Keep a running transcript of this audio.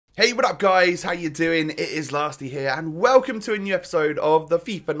Hey, what up guys? How you doing? It is Lasty here and welcome to a new episode of the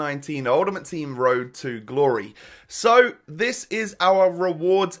FIFA 19 Ultimate Team Road to Glory. So, this is our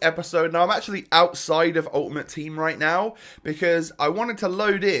rewards episode. Now, I'm actually outside of Ultimate Team right now because I wanted to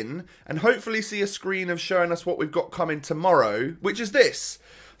load in and hopefully see a screen of showing us what we've got coming tomorrow, which is this.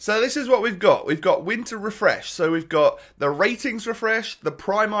 So this is what we've got. We've got Winter Refresh. So we've got the ratings refresh, the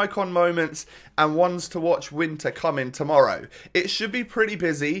prime icon moments, and ones to watch winter coming tomorrow. It should be pretty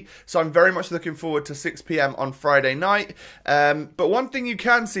busy, so I'm very much looking forward to 6 PM on Friday night. But one thing you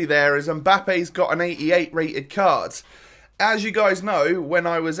can see there is Mbappe's got an 88 rated card. As you guys know, when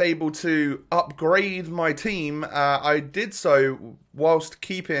I was able to upgrade my team, I did so whilst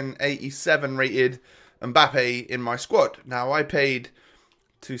keeping 87 rated Mbappe in my squad. Now I paid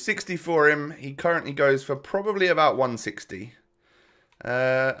 260 for him. He currently goes for probably about 160.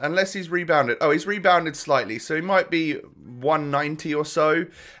 Unless he's rebounded. Oh, he's rebounded slightly, so he might be 190 or so.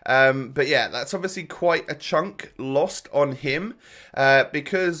 But yeah, that's obviously quite a chunk lost on him.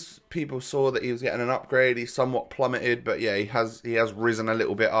 Because people saw that he was getting an upgrade, he somewhat plummeted. But yeah, he has risen a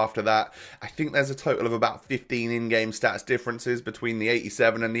little bit after that. I think there's a total of about 15 in-game stats differences between the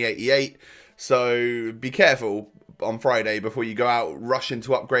 87 and the 88. So be careful on Friday before you go out rushing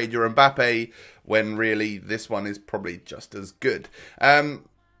to upgrade your Mbappe when really this one is probably just as good.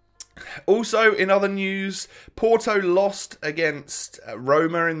 Also, in other news, Porto lost against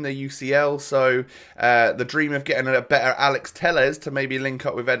Roma in the UCL, so the dream of getting a better Alex Telles to maybe link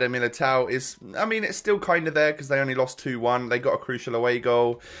up with Eder Militao is, I mean, it's still kind of there because they only lost 2-1. They got a crucial away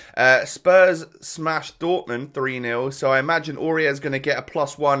goal. Spurs smashed Dortmund 3-0, so I imagine Aurier's going to get a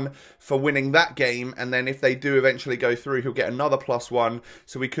 +1 for winning that game, and then if they do eventually go through, he'll get another +1,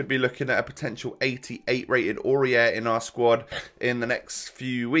 so we could be looking at a potential 88 rated Aurier in our squad in the next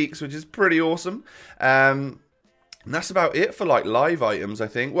few weeks, which is pretty awesome. And that's about it for like live items, I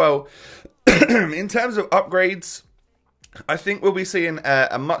think. Well, in terms of upgrades, I think we'll be seeing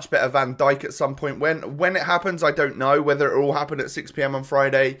a much better Van Dijk at some point. When it happens, I don't know whether it will all happen at 6 PM on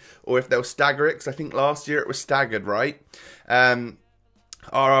Friday or if they'll stagger it, because I think last year it was staggered, right?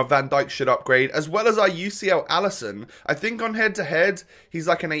 Our Van Dijk should upgrade, as well as our UCL Alisson. I think on head-to-head, he's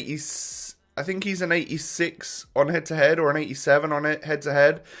like an 80. I think he's an 86 on head-to-head or an 87 on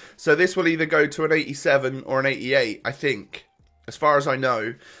head-to-head. So this will either go to an 87 or an 88, I think, as far as I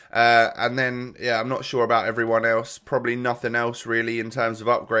know. And then, yeah, I'm not sure about everyone else. Probably nothing else really in terms of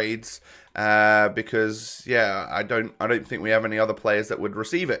upgrades, because yeah, I don't think we have any other players that would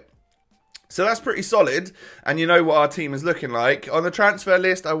receive it. So that's pretty solid, and you know what our team is looking like. On the transfer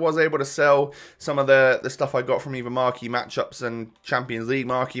list, I was able to sell some of the stuff I got from either marquee matchups and Champions League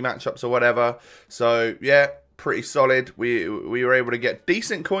marquee matchups or whatever. So yeah, pretty solid. We were able to get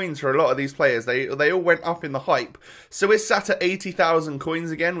decent coins for a lot of these players. They all went up in the hype. So we're sat at 80,000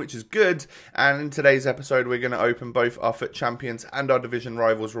 coins again, which is good. And in today's episode, we're going to open both our FUT Champions and our Division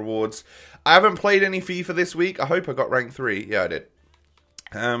Rivals rewards. I haven't played any FIFA this week. I hope I got rank 3. Yeah, I did.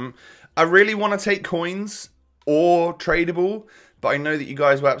 I really want to take coins or tradable, but I know that you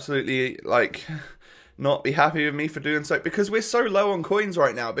guys will absolutely like not be happy with me for doing so because we're so low on coins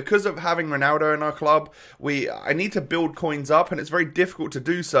right now. Because of having Ronaldo in our club, I need to build coins up, and it's very difficult to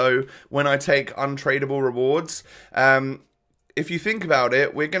do so when I take untradeable rewards. If you think about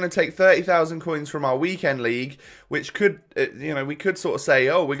it, we're going to take 30,000 coins from our weekend league, which could, you know, we could sort of say,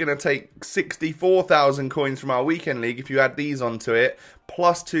 oh, we're going to take 64,000 coins from our weekend league if you add these onto it,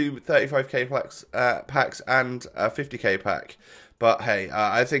 plus two 35k packs and a 50k pack. But hey,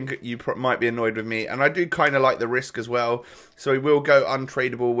 I think you might be annoyed with me, and I do kind of like the risk as well. So we will go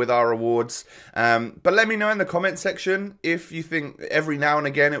untradeable with our rewards. But let me know in the comment section if you think every now and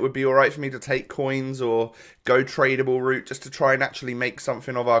again it would be alright for me to take coins or go tradable route just to try and actually make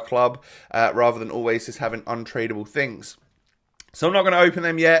something of our club, rather than always just having untradeable things. So I'm not going to open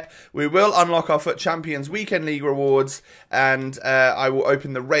them yet. We will unlock our FUT Champions Weekend League rewards, and I will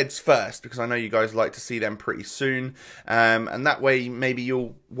open the reds first because I know you guys like to see them pretty soon. And that way maybe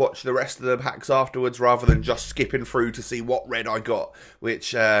you'll watch the rest of the packs afterwards rather than just skipping through to see what red I got,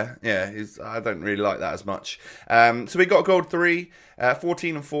 which, yeah, I don't really like that as much. So we got Gold 3.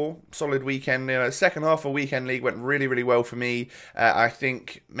 14 and 4, solid weekend. Second half of Weekend League went really, really well for me. I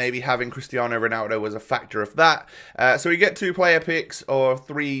think maybe having Cristiano Ronaldo was a factor of that. So we get 2 player picks or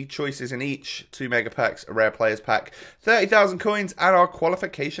 3 choices in each, 2 mega packs, a rare players pack, 30,000 coins, and our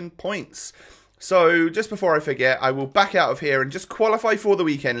qualification points. So just before I forget, I will back out of here and just qualify for the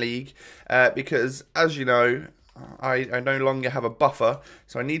Weekend League because, as you know, I no longer have a buffer,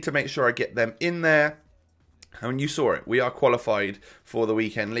 so I need to make sure I get them in there. And you saw it. We are qualified for the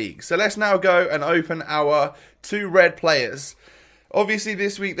Weekend League. So let's now go and open our 2 red players. Obviously,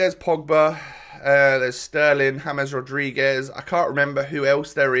 this week there's Pogba, there's Sterling, James Rodriguez. I can't remember who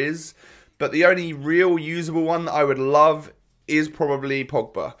else there is, but the only real usable one that I would love is probably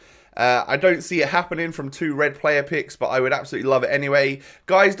Pogba. I don't see it happening from 2 red player picks, but I would absolutely love it anyway.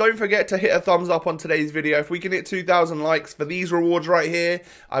 Guys, don't forget to hit a thumbs up on today's video. If we can hit 2,000 likes for these rewards right here,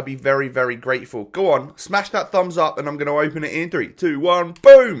 I'd be very, very grateful. Go on, smash that thumbs up, and I'm going to open it in 3, 2, 1,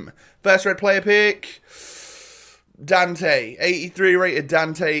 boom! First red player pick, Dante. 83 rated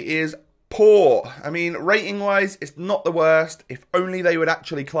Dante is poor. I mean, rating-wise, it's not the worst. If only they would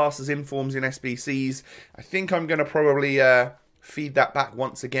actually class as informs in SBCs. I think I'm going to probably feed that back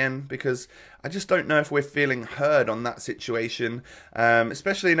once again, because I just don't know if we're feeling heard on that situation,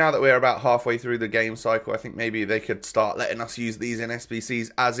 especially now that we're about halfway through the game cycle. I think maybe they could start letting us use these in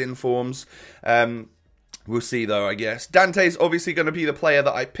SBCs as informs. We'll see though, I guess. Dante's obviously going to be the player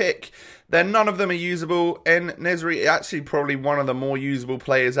that I pick. Then none of them are usable. Nesri, actually probably one of the more usable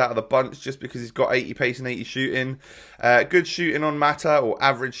players out of the bunch, just because he's got 80 pace and 80 shooting. Good shooting on Mata, or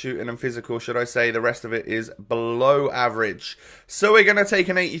average shooting and physical, should I say. The rest of it is below average. So we're going to take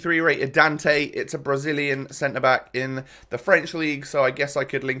an 83 rated Dante. It's a Brazilian centre-back in the French league, so I guess I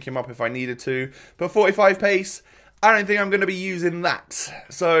could link him up if I needed to. But 45 pace, I don't think I'm going to be using that.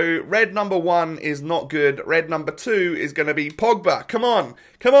 So, red number 1 is not good. Red number 2 is going to be Pogba. Come on.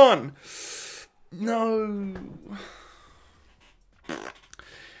 Come on. No.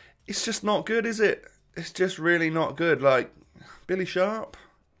 It's just not good, is it? It's just really not good. Like, Billy Sharp,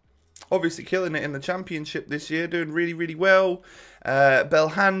 obviously killing it in the championship this year. Doing really, really well.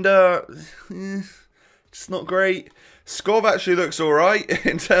 Belhanda, just not great. Skov actually looks alright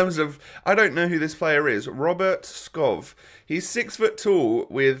in terms of, I don't know who this player is. Robert Skov. He's 6 foot tall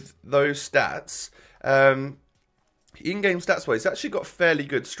with those stats. In-game stats wise, he's actually got fairly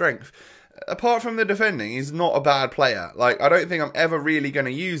good strength. Apart from the defending, he's not a bad player. Like, I don't think I'm ever really going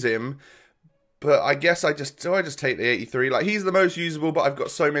to use him. But I guess I just take the 83. Like, he's the most usable, but I've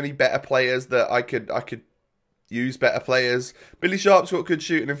got so many better players that I could use better players. Billy Sharp's got good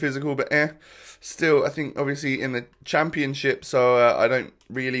shooting and physical, but still, I think obviously in the championship, so I don't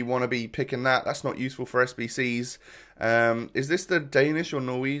really want to be picking that. That's not useful for SBCs. Is this the Danish or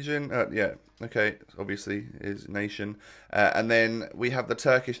Norwegian? Yeah, okay, obviously is nation. And then we have the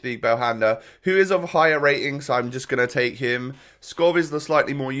Turkish league Belhanda, who is of a higher rating, so I'm just going to take him. Skov is the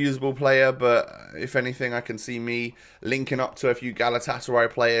slightly more usable player, but if anything, I can see me linking up to a few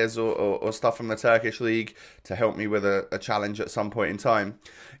Galatasaray players or stuff from the Turkish league to help me with a challenge at some point in time.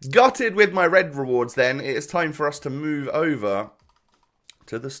 Gutted with my red rewards then, it is time for us to move over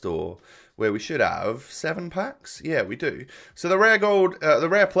to the store, where we should have 7 packs. Yeah, we do. So the rare gold, the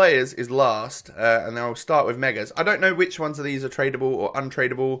rare players is last, and then I'll start with megas. I don't know which ones of these are tradable or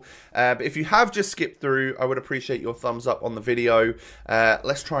untradeable, but if you have just skipped through, I would appreciate your thumbs up on the video.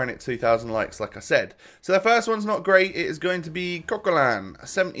 Let's try and hit 2,000 likes, like I said. So the first one's not great. It is going to be Coquelin, a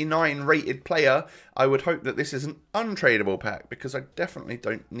 79 rated player. I would hope that this is an untradeable pack, because I definitely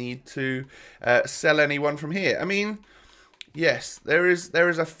don't need to sell anyone from here. I mean, yes, there is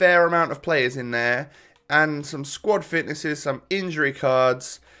a fair amount of players in there, and some squad fitnesses, some injury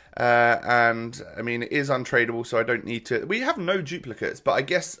cards, and I mean, it is untradeable, so I don't need to. We have no duplicates, but I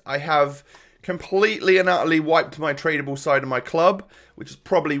guess I have completely and utterly wiped my tradable side of my club, which is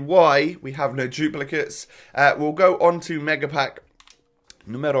probably why we have no duplicates. We'll go on to Mega Pack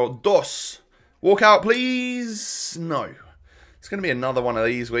numero 2. Walkout, please. No. It's going to be another one of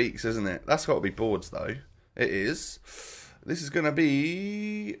these weeks, isn't it? That's got to be boards, though. It is. This is going to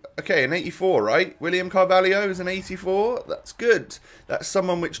be, okay, an 84, right? William Carvalho is an 84. That's good. That's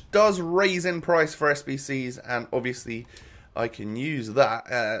someone which does raise in price for SBCs, and obviously I can use that.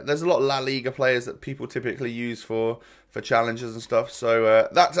 There's a lot of La Liga players that people typically use for challenges and stuff, so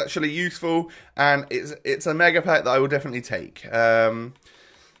that's actually useful, and it's a mega pack that I will definitely take.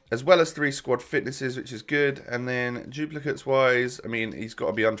 As well as 3 squad fitnesses, which is good. And then duplicates wise, I mean, he's got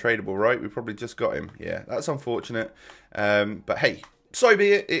to be untradeable, right? We probably just got him. Yeah, that's unfortunate. But hey, so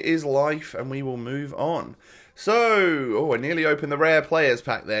be it. It is life, and we will move on. So, oh, I nearly opened the rare players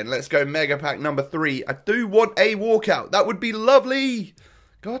pack then. Let's go mega pack number 3. I do want a walkout. That would be lovely.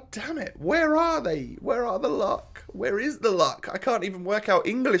 God damn it. Where are they? Where are the luck? Where is the luck? I can't even work out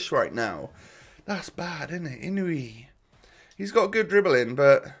English right now. That's bad, isn't it? Inui. He's got good dribbling,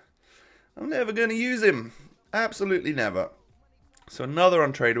 but I'm never going to use him. Absolutely never. So another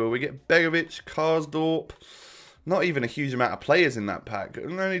untradeable. We get Begovic, Karsdorp. Not even a huge amount of players in that pack.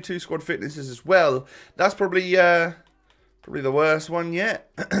 And only 2 squad fitnesses as well. That's probably the worst one yet.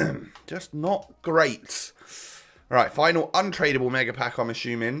 Just not great. Alright, final untradeable mega pack, I'm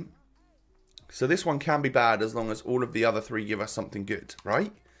assuming. So this one can be bad as long as all of the other three give us something good,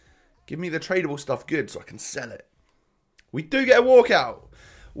 right? Give me the tradable stuff good so I can sell it. We do get a walkout.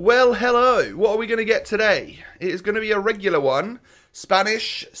 Well, hello. What are we going to get today? It is going to be a regular one.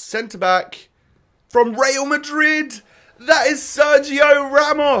 Spanish centre-back from Real Madrid. That is Sergio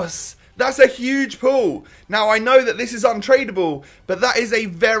Ramos. That's a huge pull. Now, I know that this is untradeable, but that is a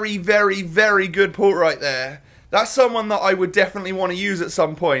very, very, very good pull right there. That's someone that I would definitely want to use at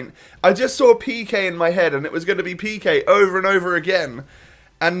some point. I just saw PK in my head, and it was going to be PK over and over again.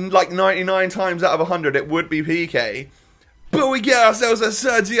 And like 99 times out of 100, it would be PK. But we get ourselves a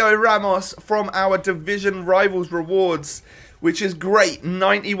Sergio Ramos from our Division Rivals rewards, which is great.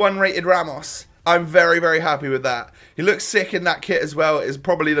 91 rated Ramos. I'm very, very happy with that. He looks sick in that kit as well. It's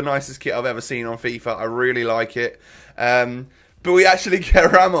probably the nicest kit I've ever seen on FIFA. I really like it. But we actually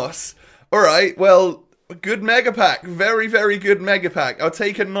get Ramos. Alright, well, good mega pack. Very, very good mega pack. I'll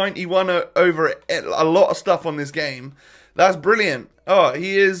take a 91 over a lot of stuff on this game. That's brilliant. Oh,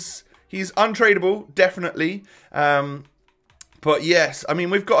 he's untradeable, definitely. But yes, I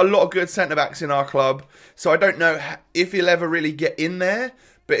mean, we've got a lot of good centre-backs in our club. So I don't know if he'll ever really get in there.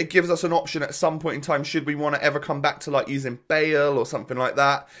 But it gives us an option at some point in time should we want to ever come back to like using Bale or something like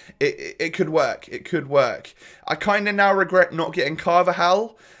that. It could work. It could work. I kind of now regret not getting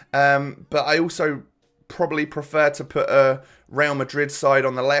Carvajal. But I also probably prefer to put a Real Madrid side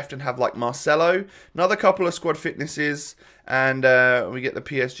on the left and have like Marcelo. Another couple of squad fitnesses. And we get the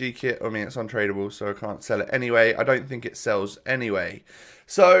PSG kit. I mean, it's untradeable, so I can't sell it anyway. I don't think it sells anyway.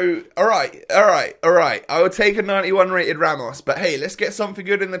 So, alright. I will take a 91 rated Ramos. But hey, let's get something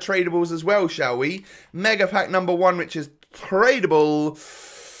good in the tradables as well, shall we? Mega pack number 1, which is tradable.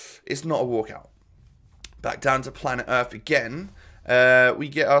 It's not a walkout. Back down to planet Earth again. We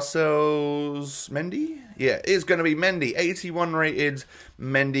get ourselves Mendy. Yeah, it's going to be Mendy. 81 rated.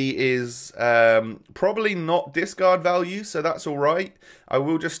 Mendy is probably not discard value, so that's alright. I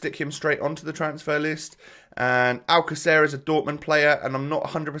will just stick him straight onto the transfer list. And Alcacer is a Dortmund player, and I'm not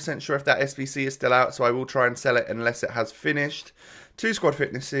 100% sure if that SBC is still out, so I will try and sell it unless it has finished. 2 squad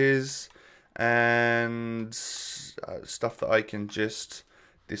fitnesses, and stuff that I can just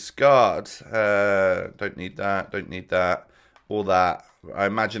discard. Don't need that, or that. I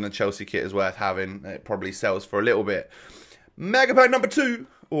imagine a Chelsea kit is worth having. It probably sells for a little bit. Mega pack number 2,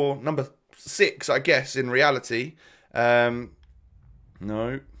 or number 6, I guess, in reality.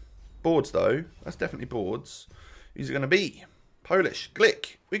 No. Boards, though. That's definitely boards. Who's it going to be? Polish.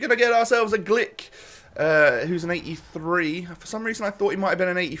 Glick. We're going to get ourselves a Glick, who's an 83. For some reason, I thought he might have been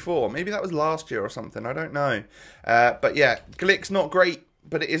an 84. Maybe that was last year or something. I don't know. But yeah, Glick's not great,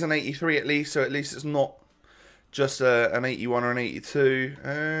 but it is an 83 at least, so at least it's not just an 81 or an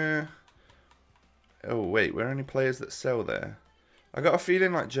 82. Oh, wait. Were there any players that sell there? I got a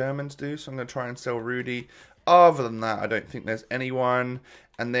feeling like Germans do, so I'm going to try and sell Rudy. Other than that, I don't think there's anyone.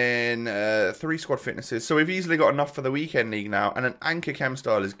 And then 3 squad fitnesses. So we've easily got enough for the weekend league now. And an anchor chem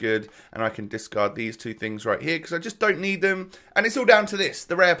style is good. And I can discard these 2 things right here because I just don't need them. And it's all down to this,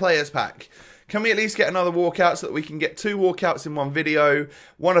 the rare players pack. Can we at least get another walkout so that we can get 2 walkouts in one video?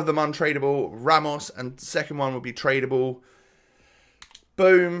 One of them untradeable, Ramos, and the second one will be tradable.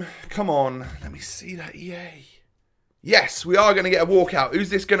 Boom. Come on. Let me see that. Yay. Yes, we are going to get a walkout. Who's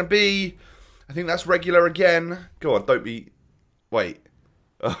this going to be? I think that's regular again. Go on, don't be... Wait.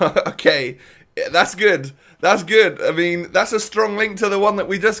 Okay, that's good. That's good. I mean, that's a strong link to the one that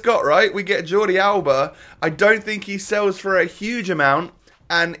we just got, right? We get Jordi Alba. I don't think he sells for a huge amount.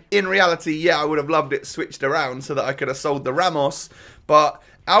 And in reality, yeah, I would have loved it switched around so that I could have sold the Ramos. But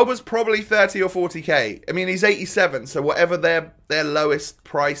Alba's probably 30 or 40k. I mean, he's 87, so whatever their lowest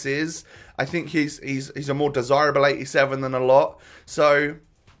price is, I think he's a more desirable 87 than a lot. So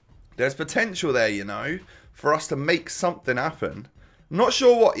there's potential there, you know, for us to make something happen. Not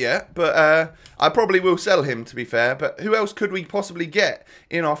sure what yet, but I probably will sell him, to be fair. But who else could we possibly get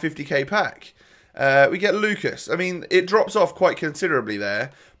in our 50k pack? We get Lucas. I mean, it drops off quite considerably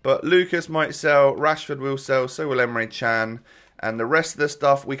there. But Lucas might sell, Rashford will sell, so will Emre Can. And the rest of the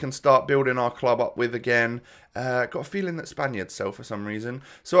stuff we can start building our club up with again. Got a feeling that Spaniards sell for some reason.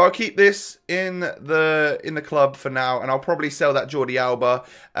 So I'll keep this in the club for now. And I'll probably sell that Jordi Alba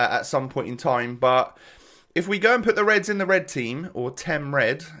at some point in time. But... if we go and put the Reds in the red team, or Tem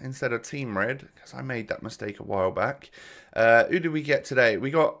Red instead of Team Red, because I made that mistake a while back. Who did we get today?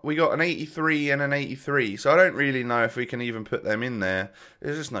 We got an 83 and an 83, so I don't really know if we can even put them in there.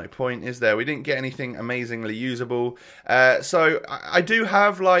 There's just no point, is there? We didn't get anything amazingly usable. So I do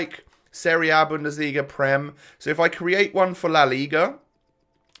have like Serie A, Bundesliga, Prem. So if I create one for La Liga,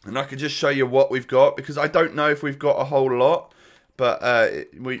 and I could just show you what we've got, because I don't know if we've got a whole lot. But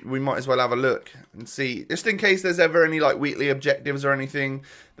we might as well have a look and see, just in case there's ever any like weekly objectives or anything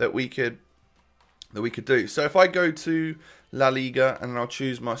that we could do. So if I go to La Liga and I'll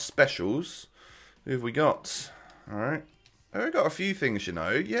choose my specials, who have we got? All right, we've got a few things, you know.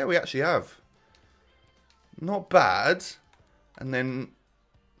 Yeah, we actually have. Not bad, and then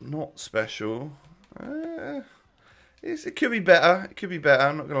not special. It could be better. It could be better.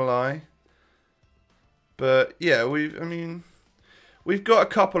 I'm not gonna lie. But yeah, we've got a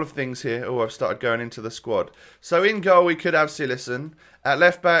couple of things here. Oh, I've started going into the squad. So in goal, we could have Silicen. At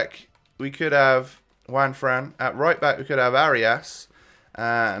left back, we could have Juanfran. At right back, we could have Arias.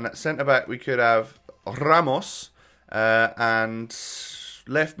 And at centre back, we could have Ramos. And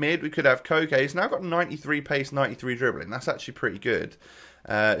left mid, we could have Koke. He's now got 93 pace, 93 dribbling. That's actually pretty good.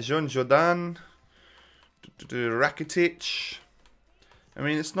 Jean Jordan. Rakitic. I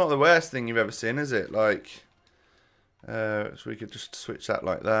mean, it's not the worst thing you've ever seen, is it? Like... so we could just switch that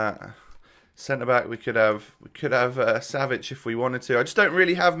like that. Centre back, we could have Savic if we wanted to. I just don't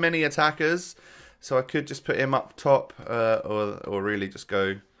really have many attackers, so I could just put him up top, or really just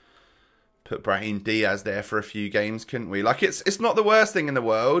go put Brahim Diaz there for a few games, couldn't we? Like it's not the worst thing in the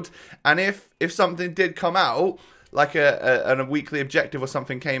world. And if something did come out, like a weekly objective or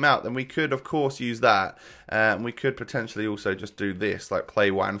something came out, then we could of course use that. And we could potentially also just do this, like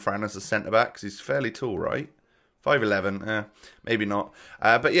play Juanfran as a centre back because he's fairly tall, right? 5'11", maybe not.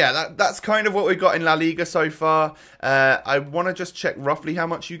 But yeah, that's kind of what we've got in La Liga so far. I want to just check roughly how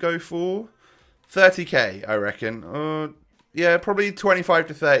much you go for. 30k, I reckon. Yeah, probably 25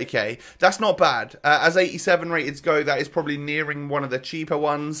 to 30k. That's not bad. As 87 rateds go, that is probably nearing one of the cheaper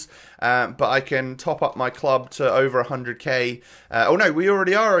ones. But I can top up my club to over 100k. Oh no, we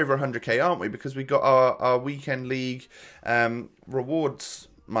already are over 100k, aren't we? Because we got our weekend league rewards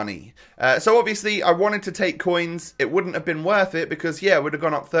money. So obviously I wanted to take coins. It wouldn't have been worth it because yeah, it would have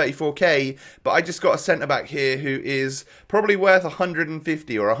gone up 34k, but I just got a centre back here who is probably worth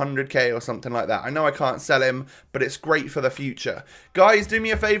 150 or 100k or something like that. I know I can't sell him, but it's great for the future. Guys, do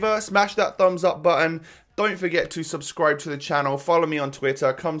me a favour, smash that thumbs up button. Don't forget to subscribe to the channel, follow me on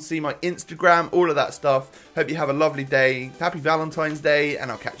Twitter, come see my Instagram, all of that stuff. Hope you have a lovely day. Happy Valentine's Day,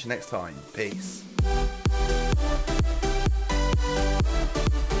 and I'll catch you next time. Peace.